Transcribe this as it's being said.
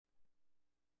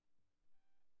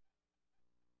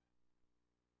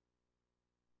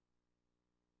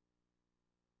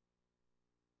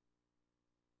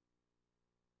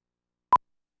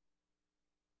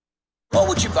What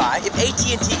would you buy if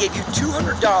AT&T gave you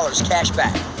 $200 cash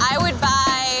back? I would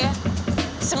buy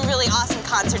some really awesome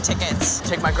concert tickets.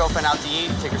 Take my girlfriend out to eat,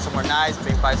 take her somewhere nice,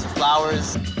 buy some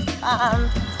flowers.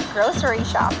 Grocery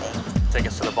shopping. Take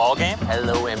us to the ball game.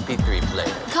 Hello, MP3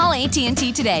 player. Call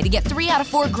AT&T today to get 3 out of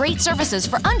 4 great services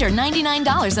for under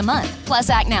 $99 a month. Plus,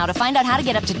 act now to find out how to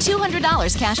get up to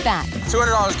 $200 cash back.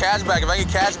 $200 cash back. If I get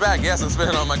cash back, yes, I'm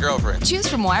spending it on my girlfriend. Choose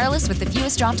from wireless with the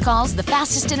fewest dropped calls, the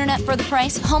fastest internet for the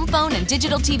price, home phone, and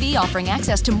digital TV offering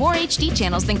access to more HD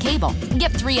channels than cable.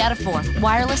 Get 3 out of 4.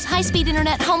 Wireless, high-speed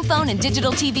internet, home phone, and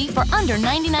digital TV for under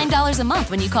 $99 a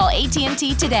month when you call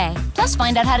AT&T today. Plus,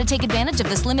 find out how to take advantage of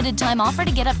this limited time offer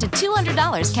to get up to $200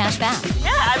 cash back.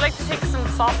 Yeah, I'd like to take some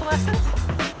salsa lessons.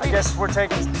 I guess we're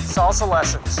taking salsa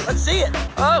lessons. Let's see it.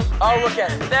 Oh, Look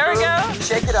at it. there we go.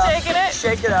 Shake it up. Shaking it.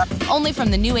 Shake it up. Only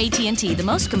from the new AT&T, the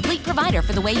most complete provider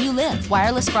for the way you live.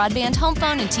 Wireless, broadband, home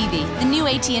phone, and TV. The new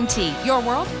AT&T, your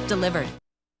world delivered.